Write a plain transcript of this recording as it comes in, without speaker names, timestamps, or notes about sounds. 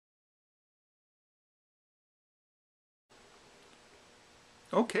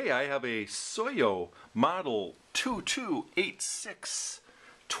Okay, I have a Soyo model 2286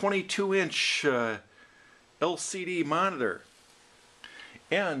 22-inch LCD monitor,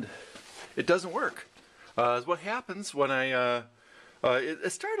 and it doesn't work. What happens when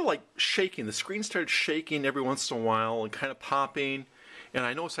it started like shaking. The screen started shaking every once in a while and kind of popping, and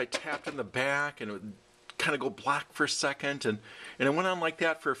I noticed I tapped in the back and it would kind of go black for a second, and it went on like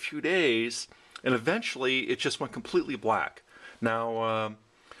that for a few days, and eventually it just went completely black. Now,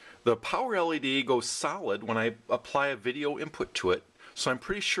 the power LED goes solid when I apply a video input to it, so I'm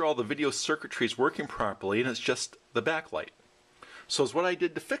pretty sure all the video circuitry is working properly, and it's just the backlight. So what I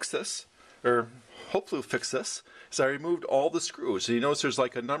did to fix this, or hopefully fix this, is I removed all the screws. So you notice there's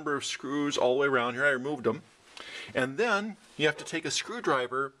like a number of screws all the way around here. I removed them. And then you have to take a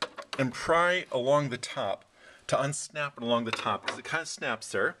screwdriver and pry along the top to unsnap it along the top, because it kind of snaps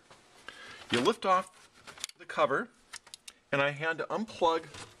there. You lift off the cover, and I had to unplug.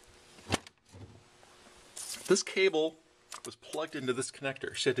 This cable was plugged into this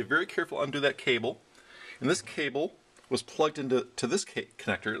connector, so you have to be very careful to undo that cable. And this cable was plugged into this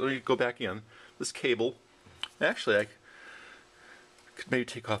connector. Let me go back in. This cable, actually I could maybe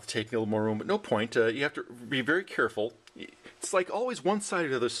take off the tape, a little more room, but no point. You have to be very careful. It's like always one side or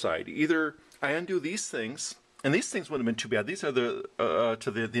the other side. Either I undo these things, and these things wouldn't have been too bad. These are the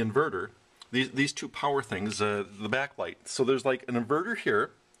to the inverter. These two power things, the backlight. So there's like an inverter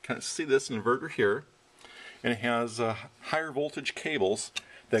here. Kind of see this, an inverter here, and it has higher voltage cables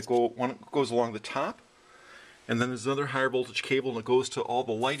that one goes along the top, and then there's another higher voltage cable that goes to all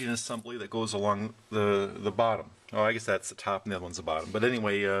the lighting assembly that goes along the bottom. Oh, I guess that's the top and the other one's the bottom. But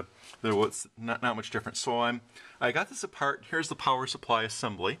anyway, there was not much difference. So I got this apart. Here's the power supply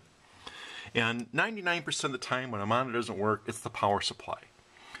assembly. And 99% of the time when a monitor doesn't work, it's the power supply.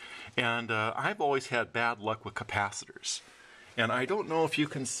 And I've always had bad luck with capacitors. And I don't know if you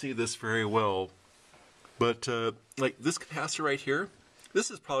can see this very well, but like this capacitor right here,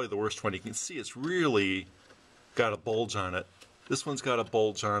 this is probably the worst one. You can see it's really got a bulge on it. This one's got a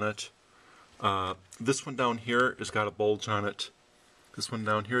bulge on it. This one down here has got a bulge on it. This one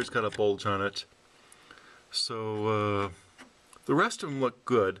down here has got a bulge on it. So the rest of them look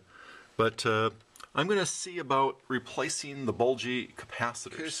good, but I'm going to see about replacing the bulgy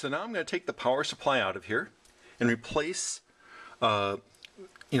capacitors. Okay, so now I'm going to take the power supply out of here and replace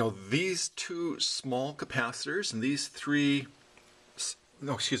these two small capacitors and these three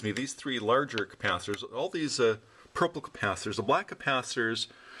larger capacitors. All these purple capacitors. The black capacitors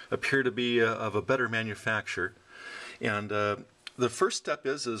appear to be of a better manufacturer. And the first step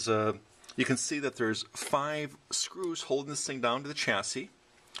is you can see that there's 5 screws holding this thing down to the chassis.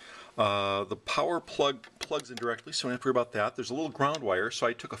 The power plug plugs in directly, so I don't have to worry about that. There's a little ground wire, so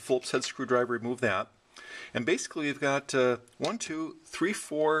I took a Phillips head screwdriver, removed that. And basically we've got 1, 2, 3,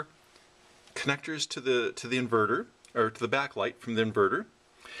 4 connectors to the inverter, or to the backlight from the inverter.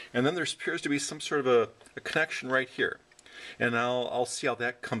 And then there appears to be some sort of a connection right here. And I'll see how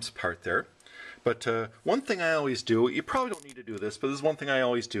that comes apart there. But one thing I always do, you probably don't need to do this, but this is one thing I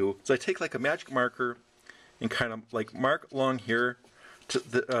always do, is I take like a magic marker and kind of like mark along here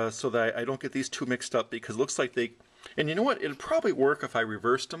so that I don't get these two mixed up, because it looks like they, and you know what, it'd probably work if I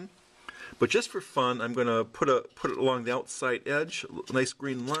reversed them, but just for fun I'm going to put it along the outside edge, a nice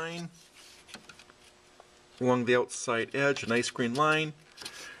green line, along the outside edge, a nice green line,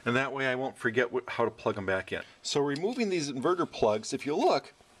 and that way I won't forget how to plug them back in. So removing these inverter plugs, if you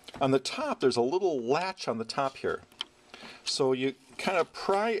look, on the top there's a little latch on the top here. So you kind of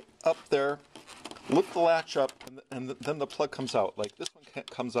pry up there, lift the latch up, and then the plug comes out. Like this one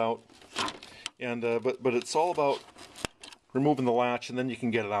comes out, and but it's all about removing the latch, and then you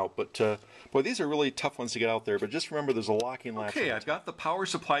can get it out. But boy, these are really tough ones to get out there. But just remember, there's a locking latch. Okay, I've got the power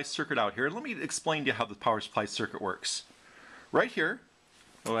supply circuit out here. Let me explain to you how the power supply circuit works. Right here,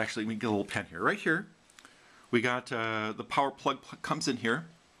 oh, actually, let me get a little pen here. Right here, we got the power plug comes in here.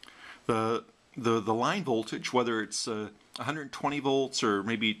 The line voltage, whether it's 120 volts or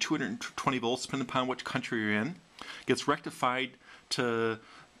maybe 220 volts, depending upon which country you're in, gets rectified to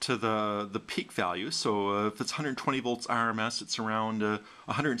the peak value. So if it's 120 volts RMS, it's around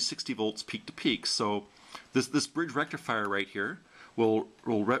 160 volts peak to peak. So this bridge rectifier right here will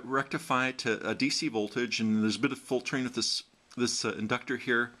rectify to a DC voltage, and there's a bit of filtering with this inductor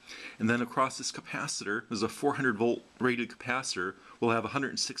here, and then across this capacitor, there's a 400 volt rated capacitor, will have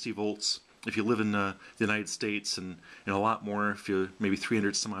 160 volts if you live in the United States, and a lot more if you, maybe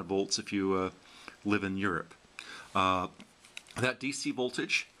 300 some odd volts if you live in Europe. That DC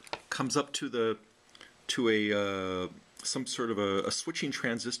voltage comes up to some sort of a switching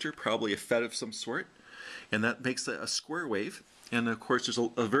transistor, probably a FET of some sort, and that makes a square wave. and of course there's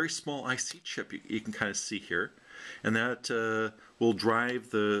a very small IC chip you can kind of see here, and that will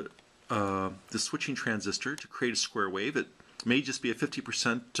drive the switching transistor to create a square wave. It may just be a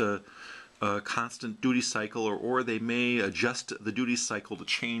 50% constant duty cycle, or they may adjust the duty cycle to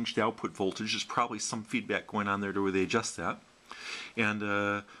change the output voltage. There's probably some feedback going on there to where they adjust that. And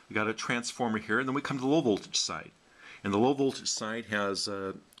we got a transformer here, and then we come to the low voltage side. And the low voltage side has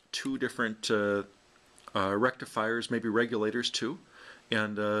two different rectifiers, maybe regulators too.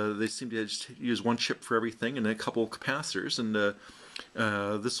 And they seem to just use one chip for everything, and a couple of capacitors. And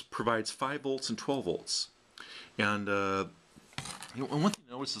this provides 5 volts and 12 volts. And one thing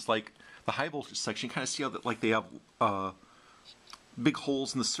to notice is like the high voltage section, you kind of see how that, like, they have big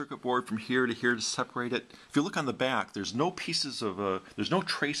holes in the circuit board from here to separate it. If you look on the back, there's no pieces of there's no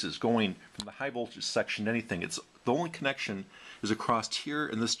traces going from the high voltage section to anything. It's the only connection is across here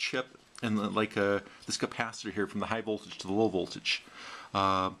in this chip and this capacitor here from the high voltage to the low voltage.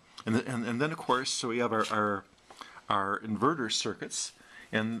 And then of course, so we have our inverter circuits,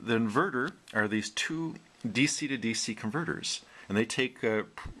 and the inverter are these two DC to DC converters, and they take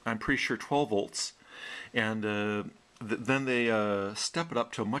I'm pretty sure 12 volts, and then they step it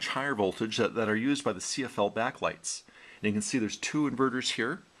up to a much higher voltage that are used by the CFL backlights. And you can see there's 2 inverters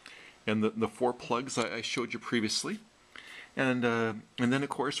here, and the 4 plugs I showed you previously. And then of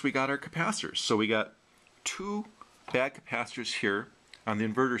course we got our capacitors. So we got 2 bad capacitors here on the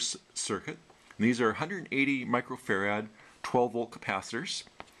inverter circuit. And these are 180 microfarad 12 volt capacitors.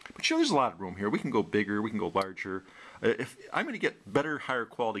 But you know, there's a lot of room here. We can go bigger, we can go larger. If I'm going to get better, higher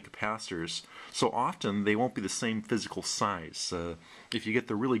quality capacitors, so often they won't be the same physical size. If you get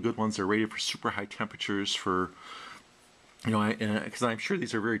the really good ones, they're rated for super high temperatures. For, you know, because I'm sure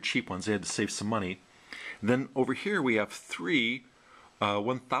these are very cheap ones. They had to save some money. And then over here we have 3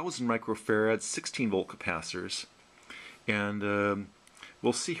 1,000 microfarad 16 volt capacitors, and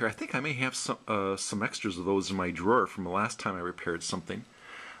we'll see here. I think I may have some extras of those in my drawer from the last time I repaired something.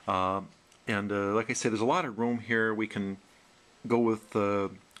 Like I said, there's a lot of room here. We can go with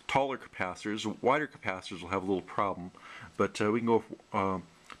taller capacitors. Wider capacitors will have a little problem, but we can go with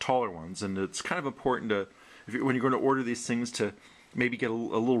taller ones. And it's kind of important to, when you're going to order these things, to maybe get a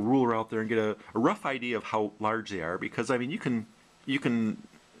little ruler out there and get a rough idea of how large they are. Because I mean, you can, you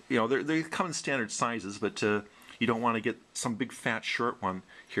know, they come in standard sizes, but you don't want to get some big fat short one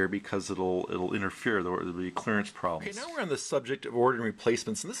here because it'll interfere. There'll be clearance problems. Okay, now we're on the subject of ordering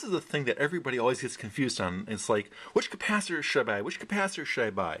replacements, and this is the thing that everybody always gets confused on. It's like, which capacitor should I buy? Which capacitor should I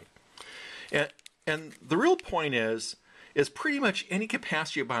buy? And the real point is pretty much any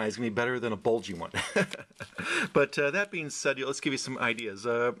capacitor you buy is going to be better than a bulging one. But that being said, let's give you some ideas.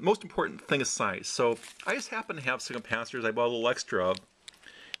 Most important thing is size. So I just happen to have some capacitors I bought a little extra of.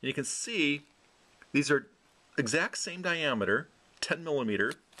 And you can see these are exact same diameter, 10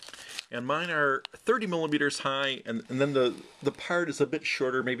 millimeter, and mine are 30 millimeters high, and then the part is a bit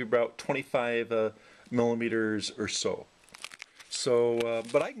shorter, maybe about 25 millimeters or so. So,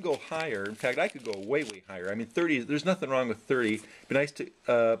 but I can go higher. In fact, I could go way, way higher. I mean, 30, there's nothing wrong with 30. It'd be nice to,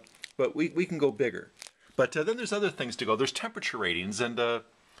 but we can go bigger. But then there's other things to go. There's temperature ratings, and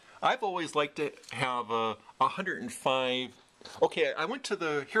I've always liked to have 105. Okay, I went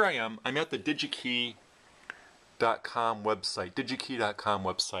to here I am. I'm at the DigiKey.com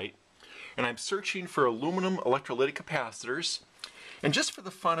website, and I'm searching for aluminum electrolytic capacitors. And just for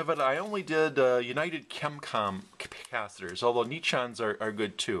the fun of it, I only did United Chemcom capacitors, although Nichons are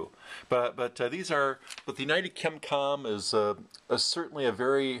good too. But the United Chemcom is certainly a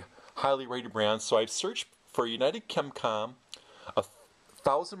very highly rated brand. So I've searched for United Chemcom,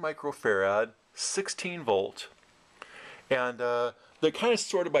 1,000 microfarad, 16 volt, and they're kind of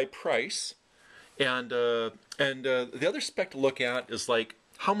sorted by price. And the other spec to look at is like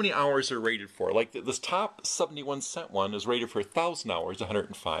how many hours they're rated for. Like this top 71-cent one is rated for 1,000 hours,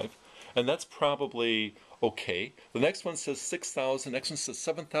 105, and that's probably okay. The next one says 6,000, next one says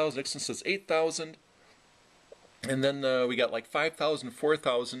 7,000, next one says 8,000, and then we got like 5,000,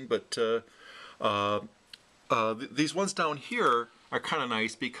 4,000. But these ones down here are kind of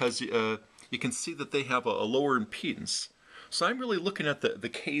nice because you can see that they have a lower impedance. So I'm really looking at the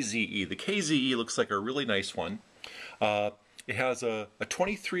KZE. The KZE looks like a really nice one. It has a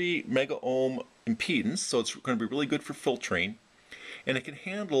 23 mega ohm impedance, so it's going to be really good for filtering, and it can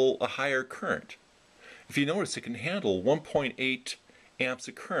handle a higher current. If you notice, it can handle 1.8 amps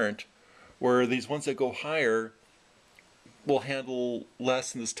of current, where these ones that go higher will handle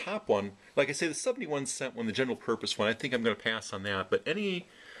less than this top one. Like I say, the 71-cent one, the general purpose one, I think I'm going to pass on that. But any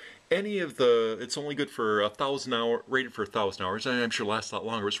any of the, it's only good for 1,000 hours, rated for 1,000 hours. I'm sure it lasts a lot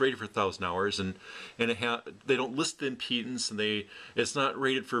longer. It's rated for 1,000 hours, and they don't list the impedance, and it's not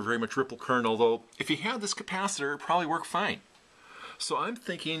rated for very much ripple current. Although if you had this capacitor, it'd probably work fine. So I'm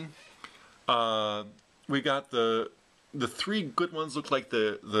thinking we got the three good ones. Look like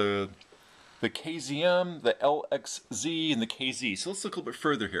the KZM, the LXZ, and the KZ. So let's look a little bit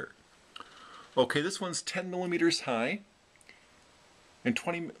further here. Okay, this one's 10 millimeters high and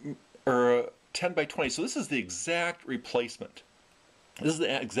 10 by 20. So this is the exact replacement. This is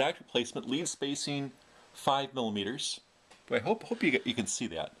the exact replacement. Lead spacing 5 millimeters. I hope you can see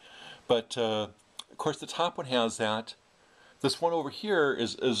that. But of course, the top one has that. This one over here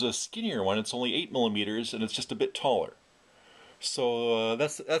is a skinnier one. It's only 8 millimeters, and it's just a bit taller. So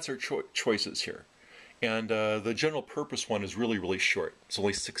that's our choices here. And the general purpose one is really, really short. It's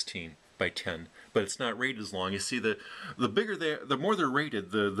only 16 by 10, but it's not rated as long. You see, the more they're rated,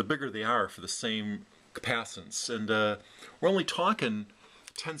 the bigger they are for the same capacitance. And we're only talking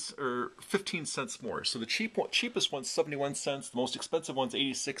 10 or 15 cents more. So the cheapest one's 71 cents. The most expensive one's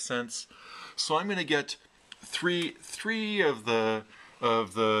 86 cents. So I'm going to get three of the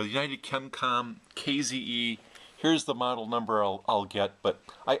United Chemcom KZE. Here's the model number I'll get, but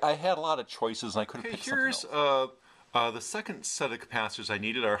I had a lot of choices and I could have picked something else. The second set of capacitors I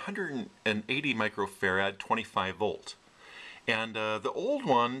needed are 180 microfarad, 25 volt. And the old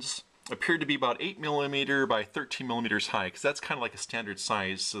ones appeared to be about 8 millimeter by 13 millimeters high, because that's kind of like a standard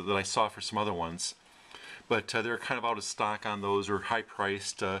size that I saw for some other ones. But they're kind of out of stock on those, or high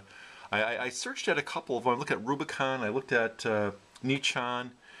priced. I searched at a couple of them. I looked at Rubicon, I looked at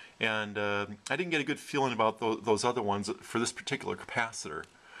Nichon, and I didn't get a good feeling about those other ones for this particular capacitor.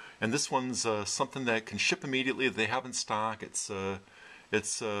 And this one's something that can ship immediately. They have in stock. It's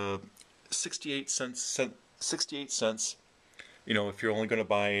 68 cents. 68 cents. You know, if you're only going to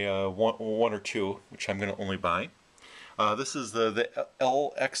buy one or two, which I'm going to only buy. This is the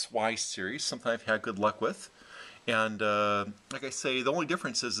LXY series, something I've had good luck with. And like I say, the only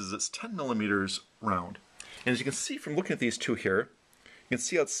difference is it's 10 millimeters round. And as you can see from looking at these two here, you can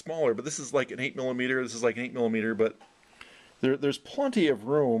see how it's smaller, but this is like an 8 millimeter, this is like an 8 millimeter, but there's plenty of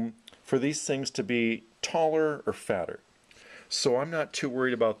room for these things to be taller or fatter. So I'm not too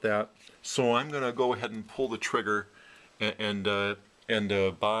worried about that. So I'm going to go ahead and pull the trigger and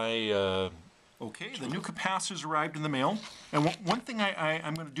buy... Okay, the new capacitors arrived in the mail. And one thing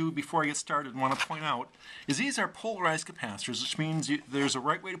I'm going to do before I get started and want to point out is these are polarized capacitors, which means there's a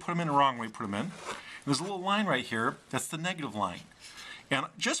right way to put them in and a wrong way to put them in. And there's a little line right here, that's the negative line. And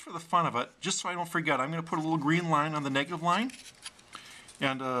just for the fun of it, just so I don't forget, I'm going to put a little green line on the negative line,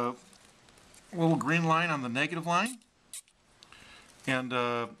 and a little green line on the negative line, and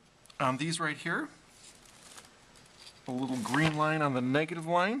on these right here, a little green line on the negative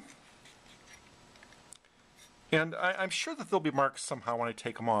line. And I'm sure that they'll be marked somehow when I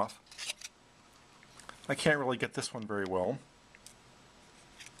take them off. I can't really get this one very well.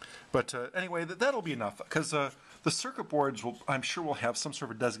 But anyway, that'll be enough, because the circuit boards, I'm sure, will have some sort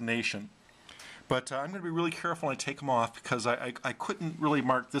of a designation. But I'm going to be really careful when I take them off, because I couldn't really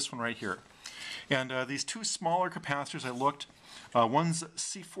mark this one right here. And these two smaller capacitors, I looked. One's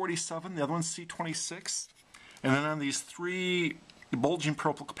C47, the other one's C26. And then on these three bulging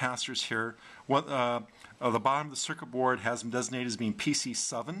purple capacitors here, the bottom of the circuit board has them designated as being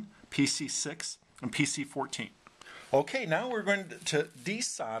PC7, PC6, and PC14. Okay, now we're going to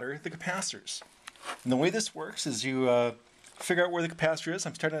desolder the capacitors. And the way this works is you figure out where the capacitor is.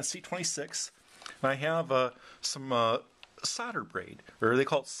 I'm starting on C26, and I have some solder braid, or they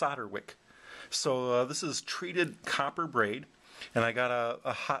call it solder wick. So this is treated copper braid, and I got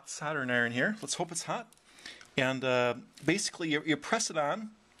a hot soldering iron here. Let's hope it's hot. And basically, you press it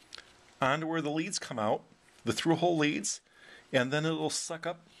onto where the leads come out, the through-hole leads, and then it'll suck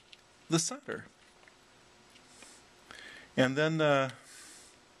up the solder. And then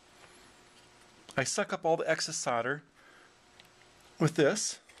I suck up all the excess solder with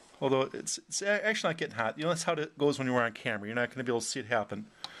this, although it's actually not getting hot. You know, that's how it goes when you're on camera. You're not going to be able to see it happen.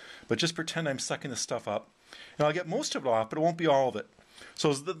 But just pretend I'm sucking this stuff up. And I'll get most of it off, but it won't be all of it.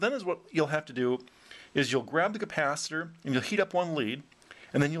 So then is what you'll have to do is you'll grab the capacitor and you'll heat up one lead,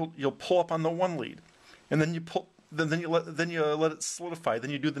 and then you'll pull up on the one lead, and then you pull, then you let it solidify. Then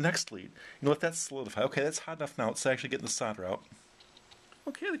you do the next lead. You let that solidify. Okay, that's hot enough now. It's actually getting the solder out.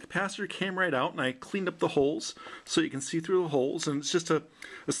 Okay, the capacitor came right out, and I cleaned up the holes so you can see through the holes. And it's just a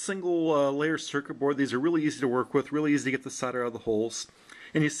single layer circuit board. These are really easy to work with, really easy to get the solder out of the holes.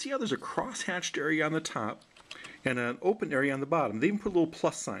 And you see how there's a cross-hatched area on the top and an open area on the bottom. They even put a little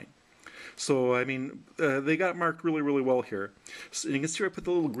plus sign. So, I mean, they got it marked really, really well here. So, and you can see where I put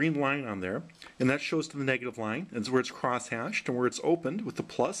the little green line on there, and that shows to the negative line. It's where it's cross-hashed, and where it's opened with the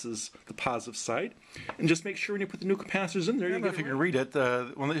plus is the positive side. And just make sure when you put the new capacitors in there, I don't know if you can read it.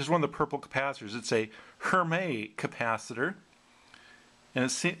 Here's one of the purple capacitors. It's a Hermei capacitor.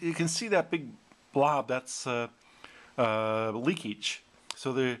 And you can see that big blob, that's leakage.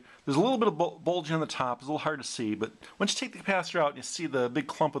 So there's a little bit of bulging on the top. It's a little hard to see, but once you take the capacitor out and you see the big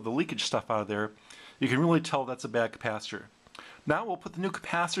clump of the leakage stuff out of there, you can really tell that's a bad capacitor. Now we'll put the new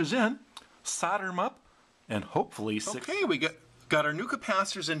capacitors in, solder them up, and hopefully Okay, we got our new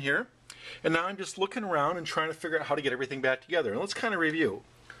capacitors in here, and now I'm just looking around and trying to figure out how to get everything back together. And let's kind of review.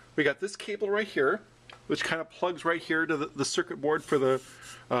 We got this cable right here, which kind of plugs right here to the circuit board for the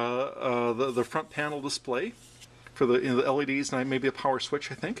front panel display for the LEDs and maybe a power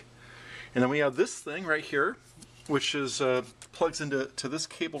switch, I think. And then we have this thing right here, which is plugs into this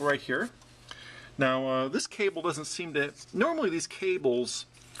cable right here. Now this cable doesn't seem to. Normally these cables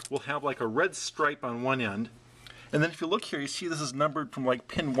will have like a red stripe on one end, and then if you look here, you see this is numbered from like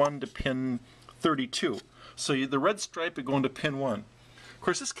pin 1 to pin 32. So the red stripe would go into pin 1. Of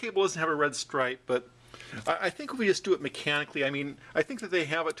course, this cable doesn't have a red stripe, but I think if we just do it mechanically, I mean, I think that they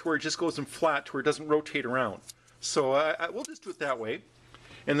have it to where it just goes in flat, to where it doesn't rotate around. So we'll just do it that way.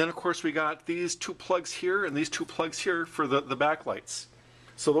 And then, of course, we got these two plugs here and these two plugs here for the backlights.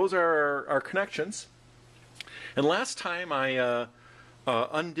 So those are our connections. And last time I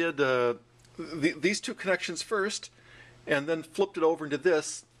undid these two connections first and then flipped it over into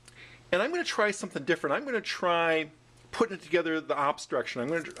this. And I'm going to try something different. I'm going to try putting it together the opposite direction. I'm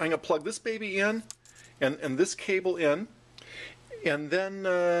going to plug this baby in and this cable in, and then,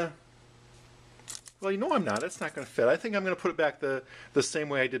 well, you know I'm not. It's not going to fit. I think I'm going to put it back the same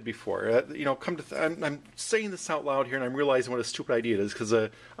way I did before. You know, I'm saying this out loud here, and I'm realizing what a stupid idea it is, because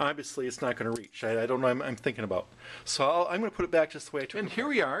obviously it's not going to reach. I don't know what I'm thinking about. So I'm going to put it back just the way I took it. And here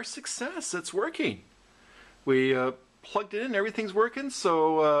we are. Success. It's working. We plugged it in. Everything's working.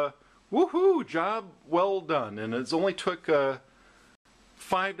 So, woohoo! Job well done. And it's only took $5.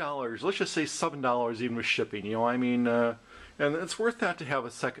 Let's just say $7 even with shipping. You know, I mean, and it's worth that to have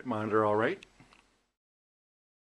a second monitor, all right.